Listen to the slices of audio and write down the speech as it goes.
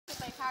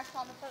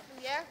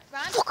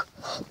Fuck!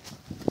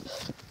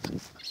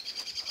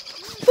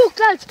 Fuck,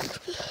 lads!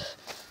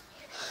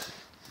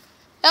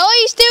 Now, what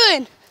are you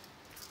doing?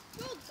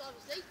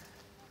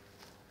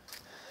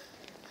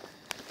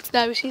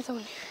 Lad, we see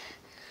someone.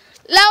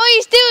 Lad, what are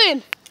you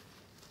doing?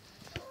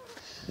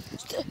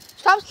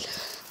 Stop.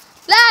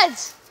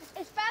 Lads!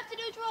 It's bad to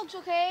do drugs,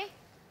 okay?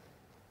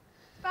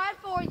 It's bad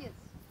for you.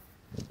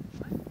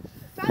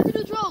 It's bad to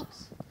do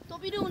drugs.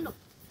 Don't be doing them.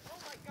 Oh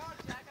my God,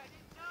 Jack, I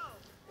didn't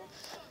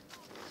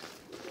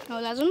know.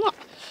 No, lads, I'm not.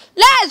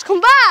 Lads,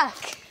 come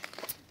back!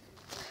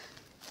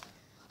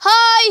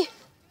 Hi!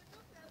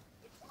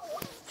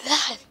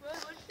 Lad.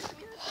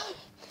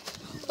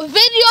 A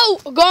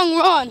video going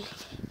wrong.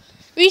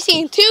 We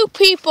seen two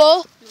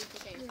people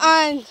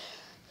and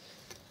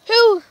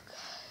who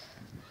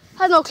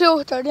had no clue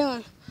what they're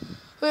doing.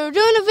 We were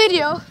doing a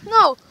video.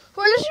 No,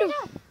 we're literally.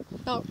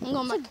 No, I'm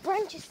going back. It's like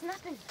branches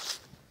snapping.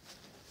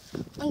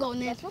 I'm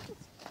going in. Scary,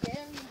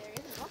 there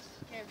isn't much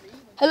scary.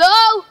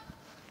 Hello?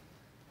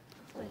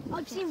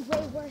 I've seen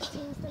way worse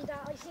things than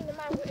that. I've seen a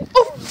man with a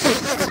gun.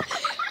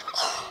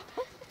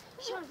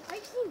 Sean,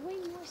 I've seen way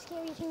more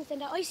scary things than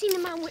that. I've seen a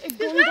man with a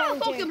gun down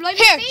there.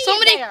 Here,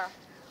 somebody. There.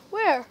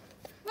 Where?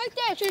 Right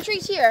there, through the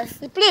trees here.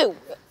 The blue.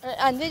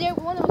 And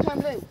one of them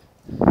turned blue.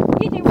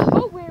 Yeah, they were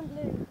both wearing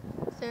blue.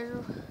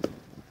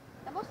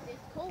 That must be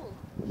cold.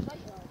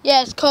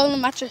 Yeah, it's cold on the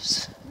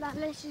mattress.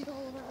 Let's just go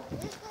over.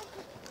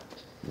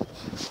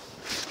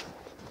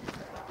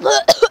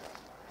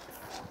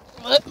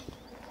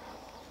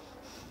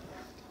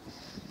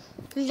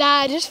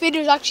 Lad, this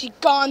video's actually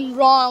gone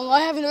wrong.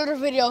 I have another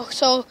video,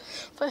 so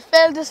if I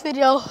failed this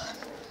video,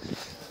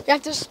 yeah,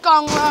 this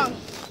gone wrong.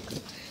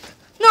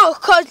 No,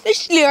 cause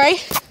literally,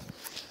 right?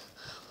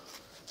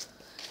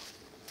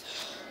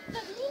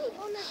 I've really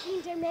done that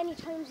been there many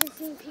times and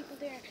seen people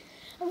there.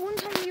 And one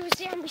time we was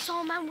there and we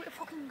saw a man with a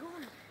fucking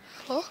gun.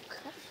 Fuck.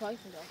 That's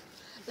frightening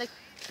though. Like,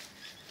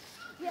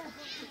 Yeah.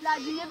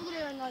 lad, you never go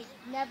there at night.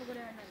 Never go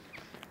there at night.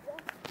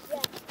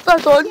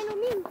 That's good. You know,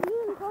 me and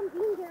Tom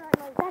being there at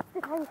night, that's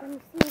the time when you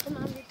see the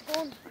man with the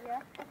gun.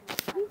 Yeah.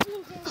 We've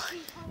been there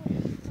 3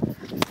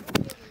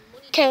 times.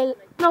 Okay,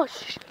 no,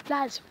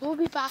 lads, we'll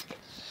be back.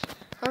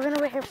 We're gonna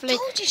wait here for like.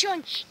 Told you,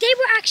 Sean, they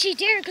were actually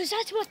there because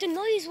that's what the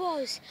noise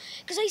was.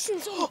 Because I seen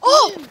some.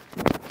 Oh!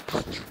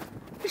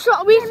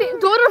 So we see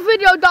the other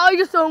video that I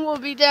just done will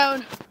be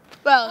down.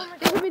 Well,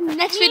 this will be the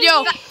next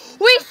video.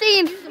 We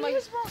seen. We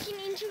was walking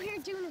into here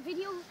doing a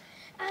video,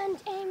 and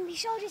we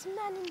saw this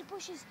man in the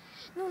bushes.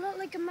 No, not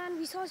like a man.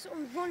 We saw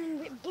someone running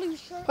with a blue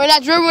shirt. Well,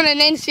 lads, we're running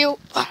in. See.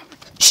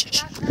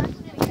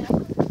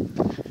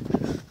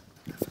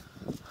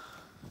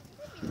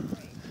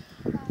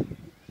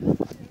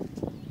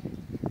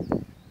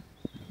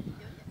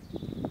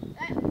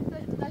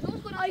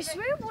 I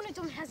swear one of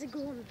them has a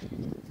gun.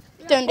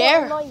 Down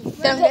there. Online.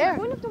 Down there.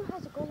 One of them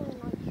has a gun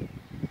online.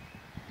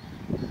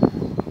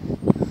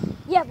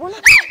 Yeah, one of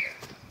them.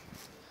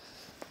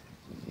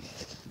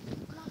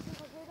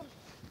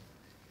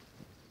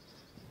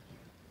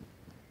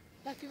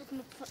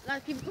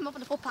 People come up on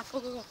the footpath. Go,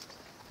 go, go.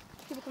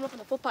 People come up on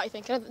the footpath, I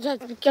think.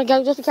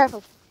 Just be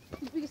careful.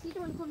 We can see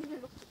them when they come here.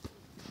 Look.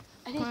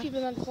 I think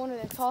people in the corner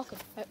there talking.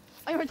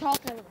 I heard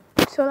talking.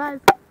 So,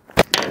 lads.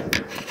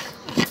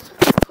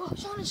 Oh,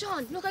 Sean and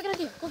Sean. Look, I got an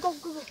idea. Go, go,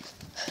 go, go.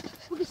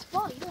 We'll be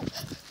spotted. Look.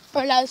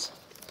 Right, lads.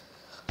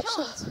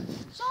 Sean.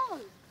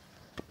 Sean.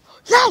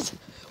 Lads!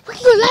 We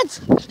can go,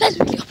 lads! Lads,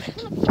 we can go.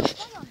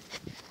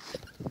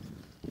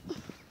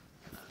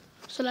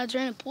 So, lads,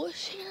 we're in a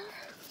bush here.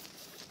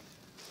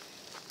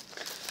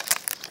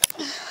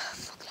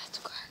 Fuck, lads,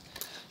 go.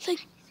 It's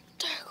like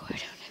dark way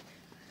down there.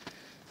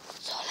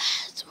 So,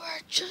 lads,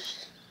 we're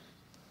just.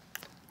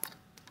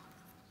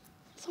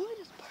 Somebody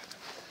just barked.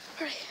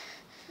 Alright.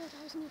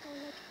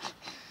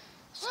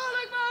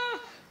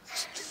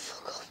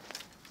 Fuck off.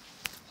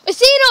 I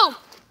see them!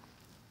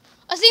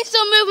 I see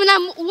some moving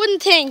on wooden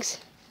things.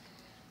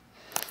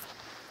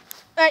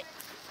 Right.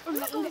 I'm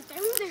getting down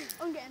there.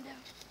 I'm getting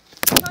down.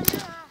 It's on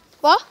your ass.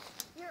 What?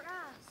 Your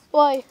ass.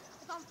 Why?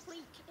 It's on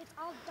fleek. It's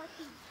all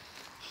dirty.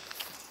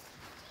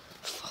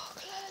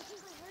 Fuck. Yeah, I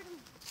think I heard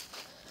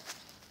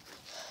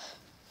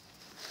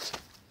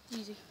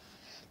him. Easy.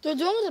 They're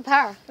doing with the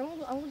power. I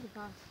want the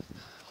power.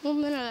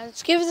 1 minute,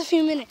 lads. Give us a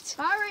few minutes.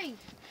 Barry!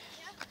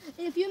 Yeah?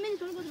 In a few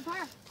minutes, we're going to go to the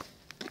park.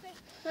 Okay.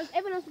 Because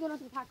everyone else is going out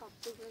to the park.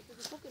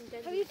 There's a fucking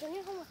dead. Have you done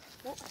your homework?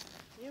 No.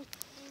 You.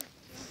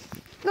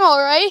 No,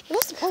 right?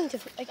 What's the point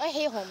of it? Like, I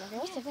hate homework.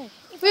 What's the point?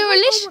 If We I were do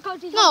literally. homework, I'll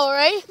do No,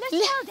 right?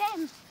 Let's tell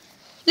them.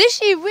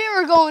 Literally, we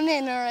were going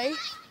in, alright?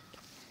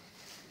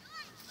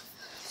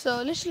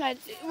 So, literally, like,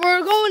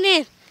 we're going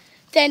in.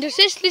 Then there's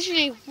this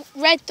literally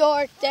red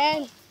door,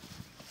 then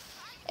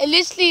it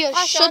literally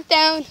shut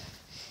down.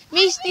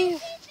 Me,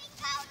 Steve.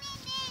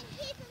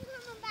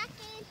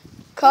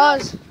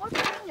 Cause We're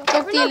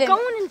they're not dealing.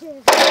 going into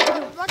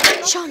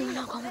it. Sean, we're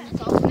not going in.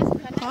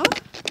 Huh?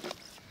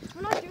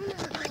 We're not doing it.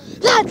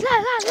 Lads,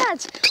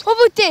 what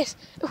about this?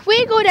 If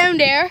we go down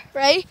there,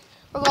 right?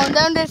 We're going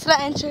down there to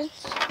the entrance.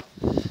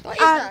 What is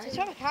that? It's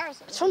from a car or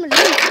something. It's from a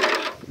lake.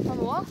 From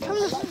What?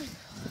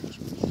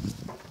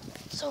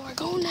 So we're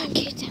going down,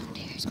 kids down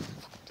there. It's gonna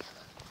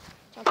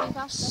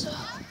fucking so.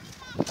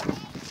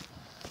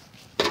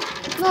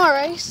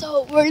 Alright,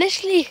 so we're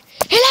literally.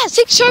 Hey lads,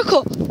 take the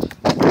circle.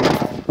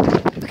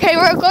 Okay,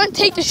 we're gonna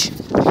take the.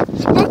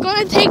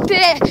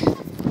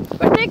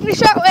 We're taking the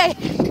short way.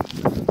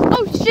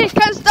 Oh shit,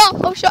 can't stop.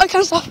 Oh shit, I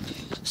can't stop.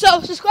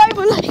 So subscribe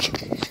and like.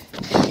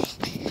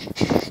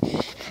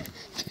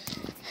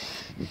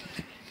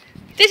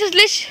 This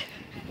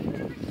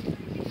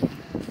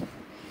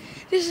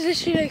is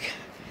literally like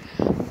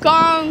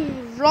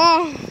gone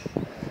wrong.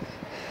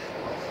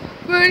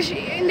 We're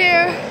in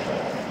there.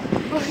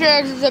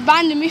 There's an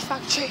abandoned meat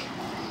factory.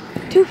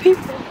 2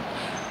 people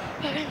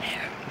are in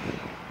there.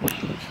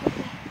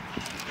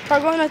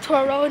 We're going out to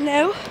our road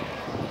now.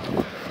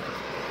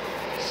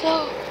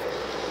 So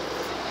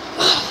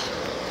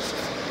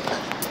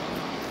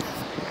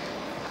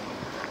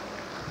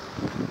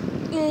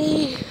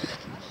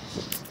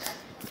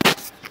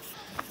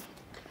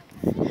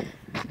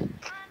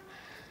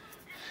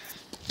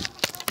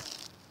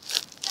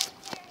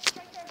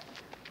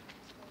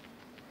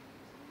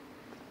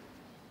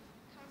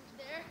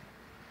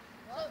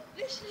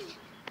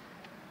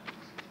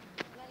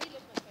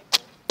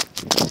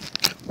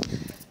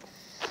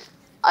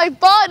I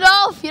bought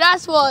off you,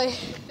 that's why.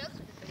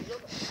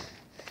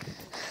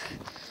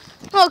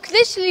 Look,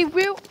 literally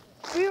we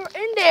were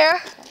in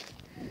there.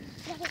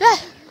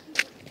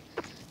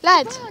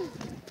 Lads.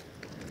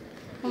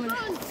 1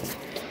 minute.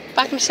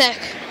 Back in a sec.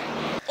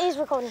 Is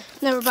recording.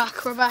 No, we're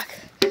back. Right.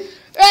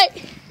 Dad,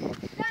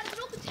 there's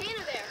no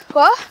container there.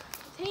 What?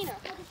 Container.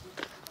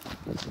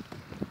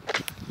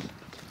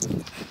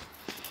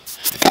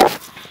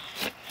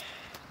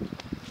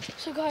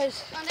 So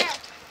guys, Down there.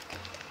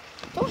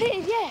 don't hit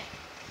it yet.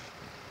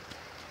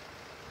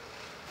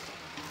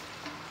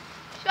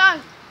 Sean.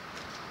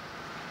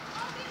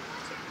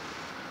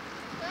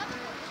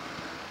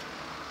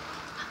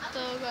 So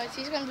guys,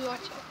 he's gonna be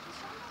watching.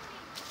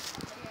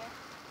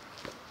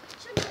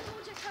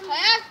 I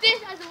have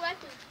this as a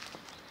weapon.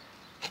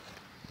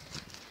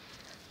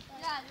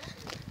 Yeah.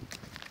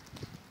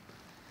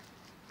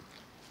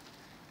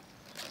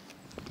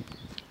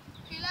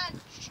 Okay, lads.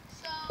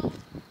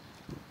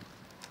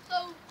 So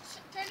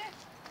turn it.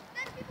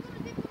 There's people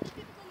coming.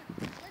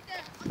 Right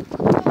there.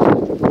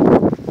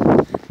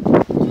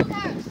 2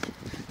 cars.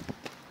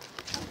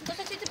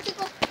 Let's see the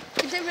people.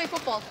 You say play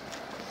football.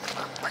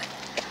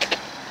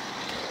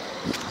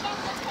 Sean,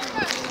 let's come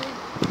first.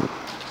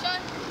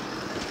 Sean.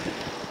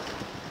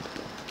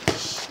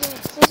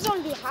 This is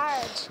gonna be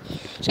hard.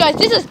 So guys,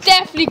 this has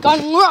definitely gone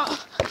wrong.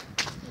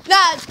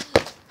 Lads,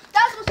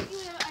 That's what you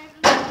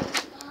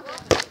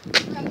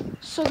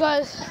so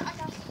guys,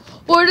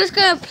 we're just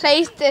gonna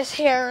place this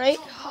here, right?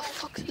 Oh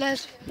fuck,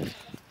 lads.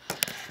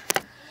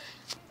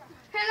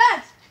 Hey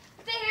lads,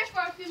 stay here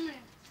for a few minutes.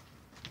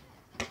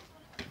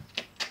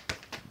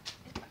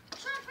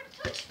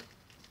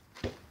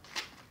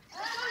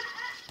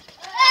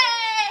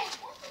 Hey!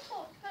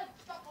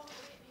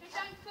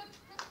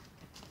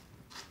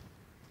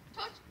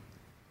 Touch.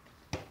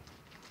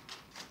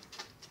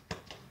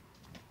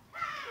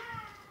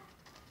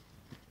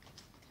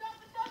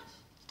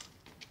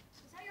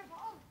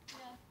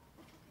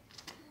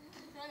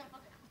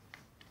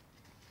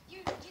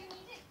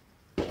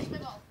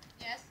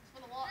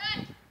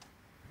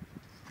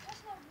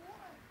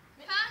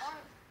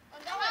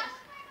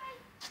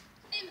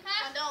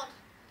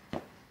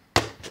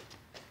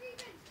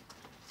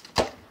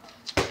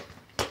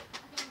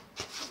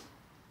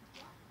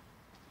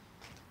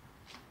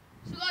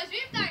 So guys, we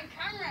have that in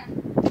camera.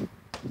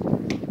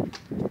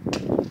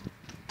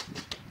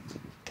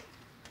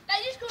 That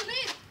just come in.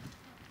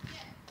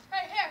 Yeah.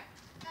 Right here.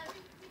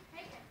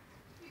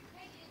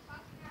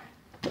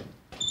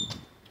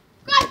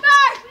 Guys,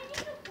 back!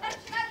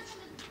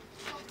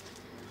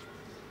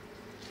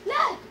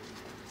 Lad!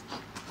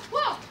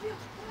 Whoa!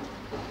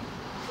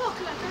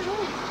 Fuck, like they're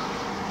home.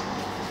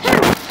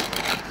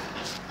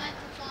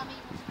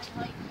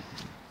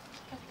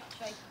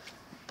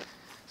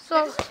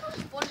 So,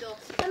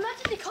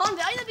 Imagine the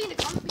convent. I've never been in a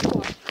convent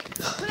before.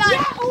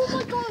 Yeah, oh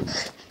my god.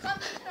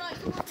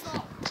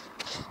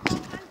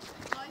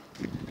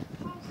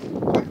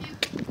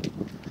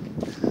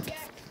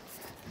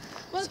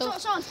 Well, So-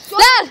 Sean,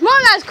 lads, come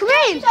on lads, come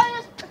in!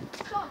 Sean,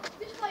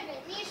 this play game.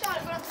 Me and Sean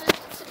are going to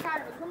the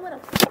card. Come with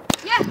us.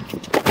 Yeah.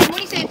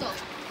 Money saved up.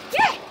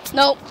 Yeah.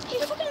 No.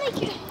 He's fucking like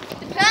The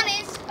plan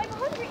is, like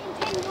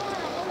 110 euro.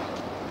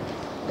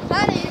 the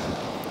plan is,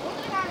 go to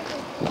the card.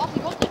 Off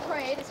we go to the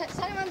parade. Send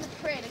him around the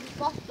parade and just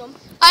watch them.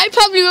 I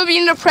probably will be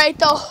in the parade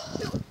though.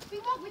 We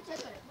walk with each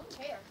other. We don't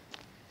care.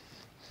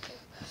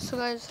 So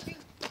guys,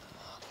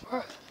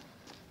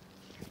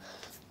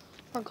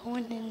 we're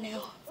going in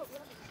now.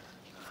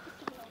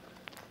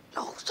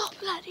 No, stop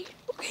laddie.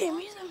 Okay, I'm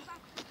using them.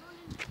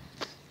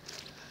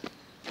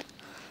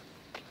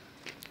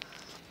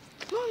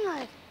 Come on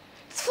lad.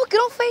 It's fucking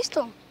don't face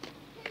them.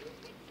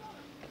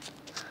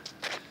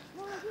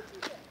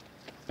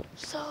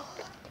 So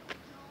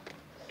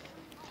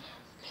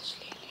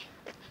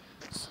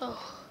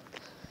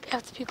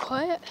have to be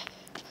quiet.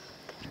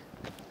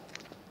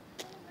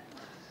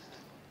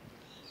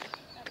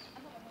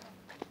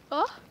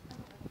 What?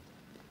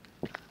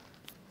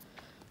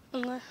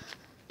 Okay.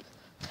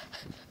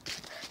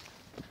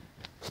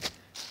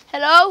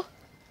 Hello?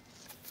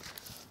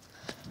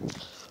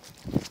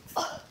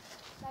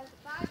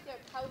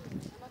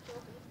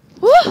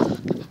 What?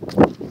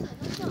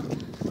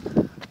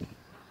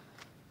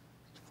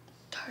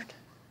 Third.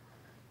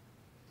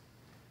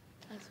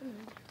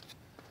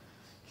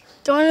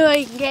 The only way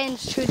you can get in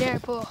is through there,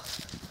 but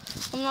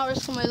I'm not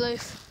risking my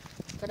life.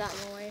 For that,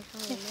 no way.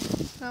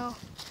 No.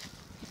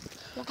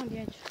 Walk on the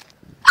edge.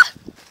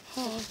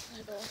 Oh.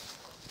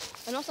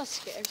 I'm not that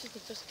scared,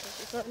 it's just,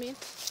 you know what I mean?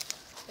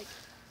 Like,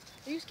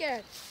 are you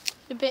scared?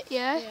 A bit,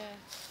 yeah? Yeah.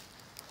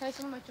 Tell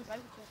someone might jump out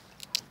with you.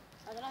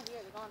 I don't know,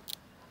 here, they're gone.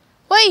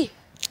 Wait!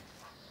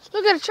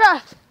 Look at the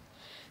track.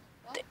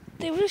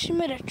 They really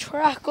made a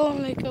track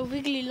going like a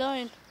wiggly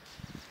line.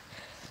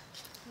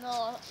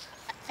 No,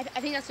 I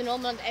think that's the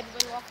normal one that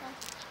everybody walks on.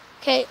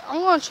 Okay, I'm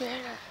going to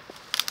there.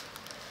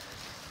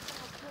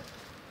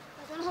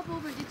 I don't hop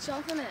over and ditch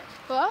Sean for a minute.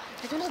 What?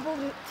 I don't hop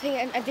over the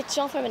thing and ditch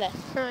Sean for a minute.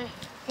 Right.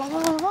 Come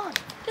on.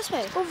 This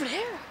way. Over there.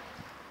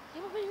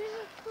 Yeah, wait.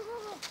 Go.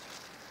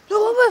 No,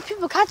 what about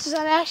people catch us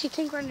and I actually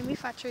think we're in the meat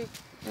factory?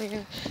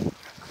 Yeah.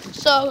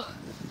 So,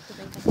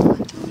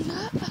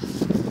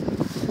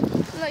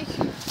 Like,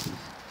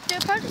 they're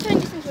probably trying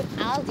to listen to an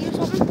Aldi or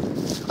something.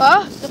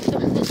 what?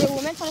 They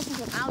were meant to listen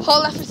to an Aldi.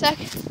 Hold that for a sec.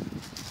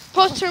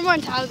 Both turn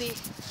one to Aldi.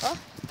 What?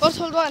 Both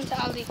hold one to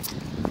Aldi.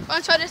 I'm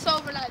going to try this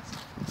over, lads.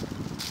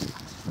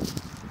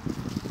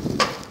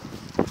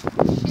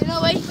 You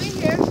know, wait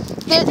here.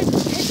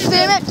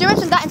 Do you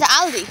mention that into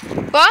Aldi?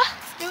 What?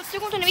 They're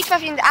going to the meat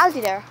factory in the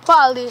Aldi there.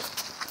 What Aldi?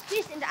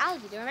 Yes, in the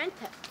Aldi, they were meant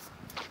to.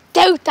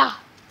 Doubt that.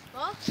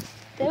 What?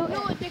 Doubt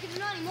No, it. they can do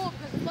not anymore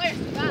because the fire's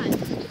too bad.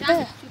 The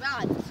gas is too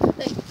bad.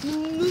 Like, you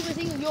move a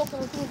thing in York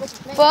and we're going to go to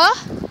Flint. What?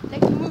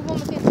 Like, you move one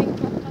thing.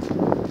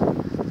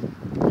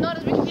 No,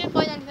 we didn't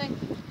find anything.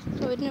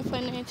 So we didn't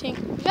find anything.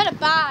 We got a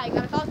bag.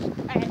 I thought.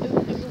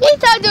 We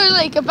thought there was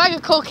like a bag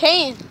of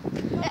cocaine.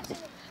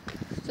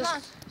 It's not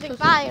a big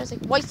bag. It was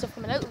like white stuff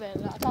coming out of it.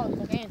 I thought it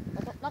was cocaine.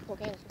 Not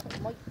cocaine, it's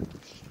something white.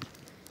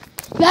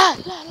 Lad.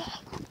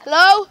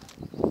 Hello?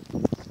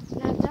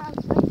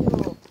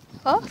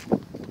 Huh?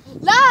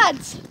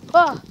 Lads!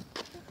 What?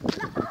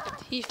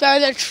 He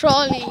found a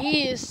trolley.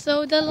 He is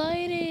so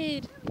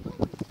delighted.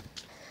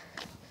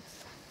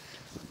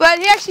 Well,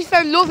 he actually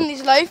found love in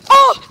his life.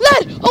 Oh,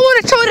 lad! I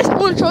want to throw this. I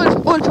want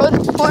to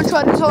throw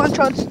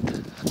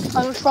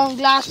this. Throwing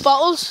glass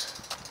bottles.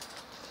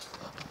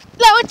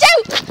 Lad, watch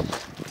out!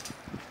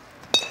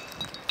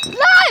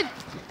 Lad!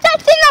 That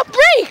did not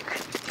break!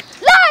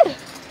 Lad!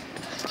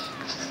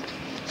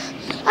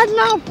 That did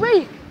not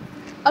break.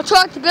 I'll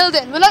try to build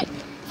it, will I?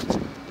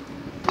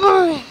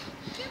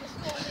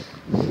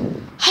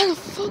 How the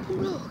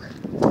fucking look?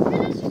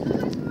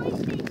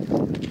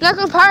 Not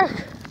gonna park.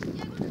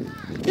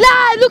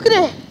 Lad, look at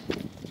it.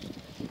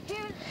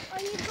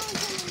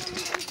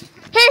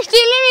 Here,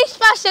 Steve, let me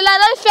smash it,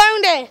 lad. I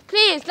found it.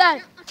 Please,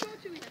 lad. I'll throw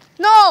it to you then.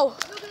 No. No,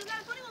 because there's not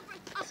a funny one.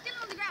 I'll stick it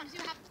on the ground. See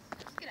what happens.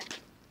 Just get it.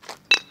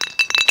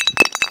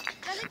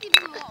 That's like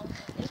keeping the wall.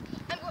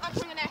 I'm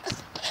throwing an X.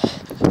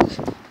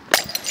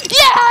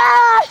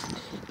 Yes!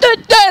 Da.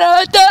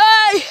 That's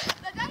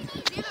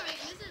only the other way,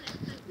 isn't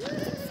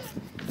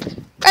it?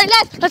 Right,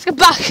 let's get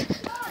back.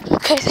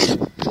 Okay.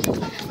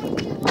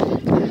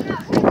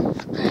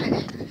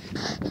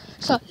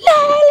 So, la.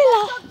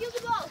 Stop, use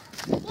the ball.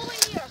 Go in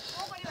here.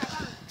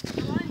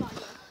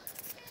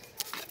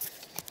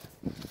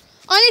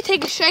 I need to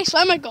take a straight, so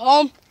I might go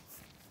home.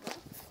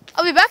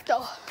 I'll be back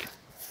though.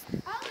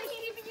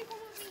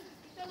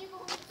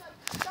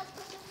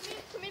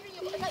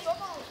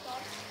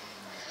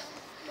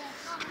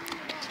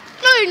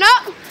 No, you're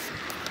not.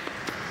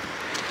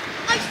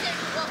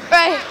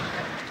 Right.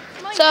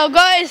 So,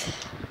 guys,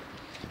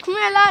 come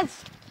here,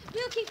 lads.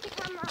 We'll keep the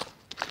camera.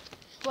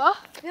 What?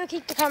 We'll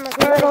keep the camera.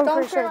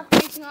 Don't turn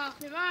facing off.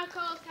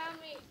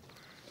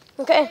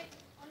 Okay.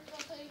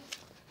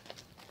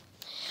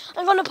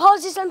 I'm gonna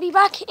pause this and be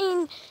back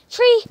in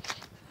 3,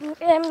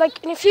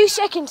 like in a few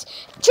seconds.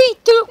 3,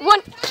 2,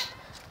 1.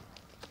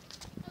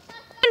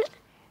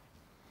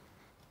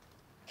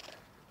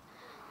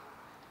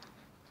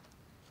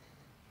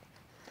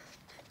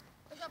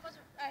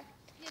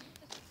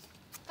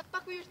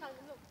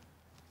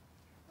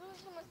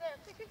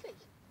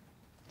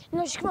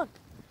 No, just come on.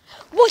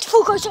 What the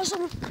fuck? I saw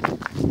something.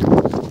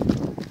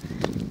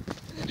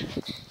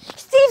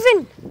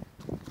 Stephen!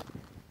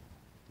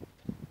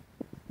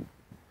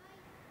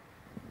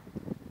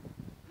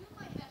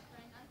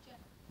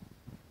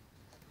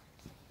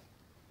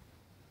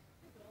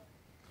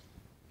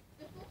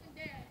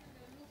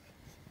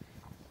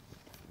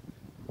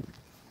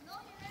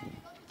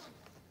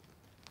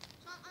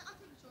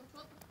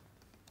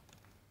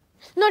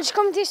 No, just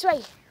come this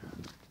way.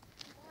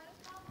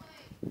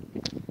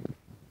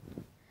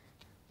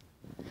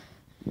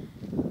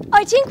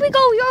 I think we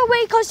go your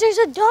way because there's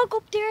a dog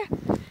up there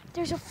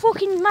There's a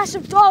fucking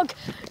massive dog.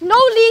 No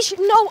leash,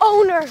 no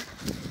owner.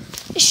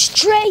 A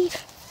stray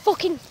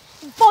fucking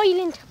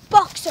violent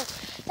boxer.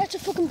 That's a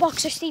fucking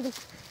boxer, Stephen.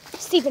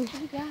 Stephen.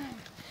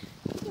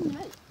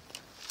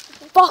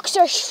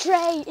 Boxer,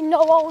 stray,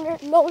 no owner,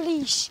 no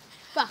leash.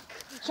 Back.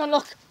 So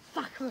look.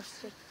 Back.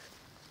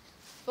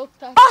 Fuck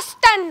that.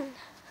 Austin!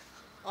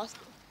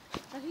 Austin.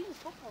 He's a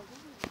football,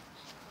 isn't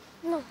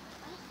he? No.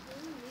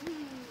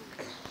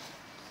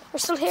 We're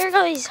still here,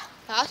 guys.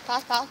 Pass.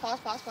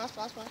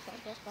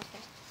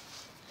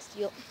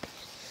 Steal.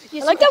 I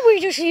like that we're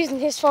just using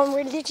his phone.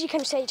 We're literally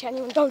can't say to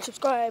anyone, don't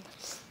subscribe.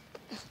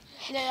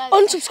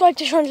 Unsubscribe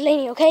to Sean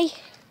Delaney, okay?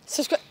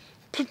 Subscribe.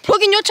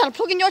 Plug in your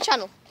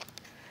channel.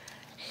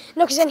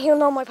 No, because then he'll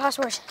know my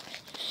password.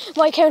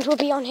 My account will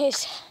be on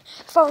his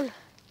phone.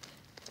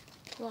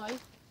 Why?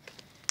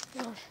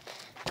 No.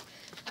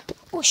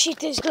 Oh shit,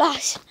 there's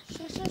glass.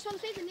 So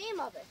say the name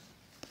of it.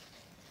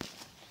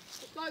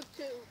 Subscribe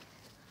to.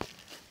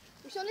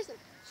 So listen.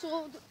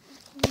 So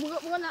we're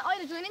gonna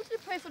either join into the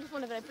pray for the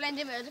fun of it, blend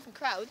in with a different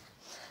crowd,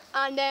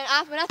 and then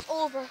after that's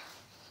over,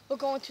 we're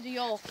going to the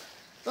York.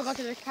 We're going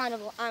to the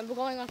carnival, and we're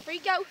going on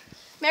freak out,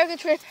 American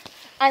trip,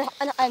 and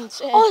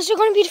Oh, is there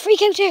going to be the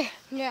freak out there?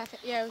 yeah.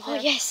 It was, Oh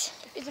yes.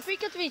 It's a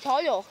freak out to be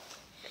tall, York.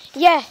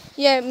 Yeah.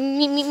 Yeah,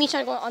 me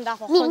trying to go on that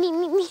one.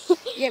 Me.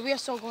 Yeah, we are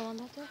so going on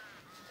that day.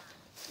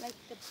 Like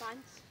the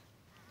bands.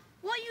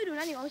 What are you doing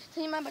anyway? I was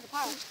telling you man about the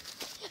park.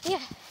 Yeah.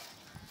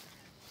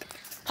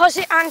 Pause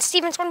it, and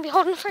Stephen's going to be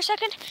holding it for a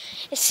second.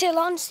 It's still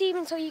on,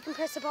 Stephen, so you can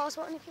press the pause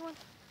button if you want.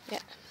 Yeah.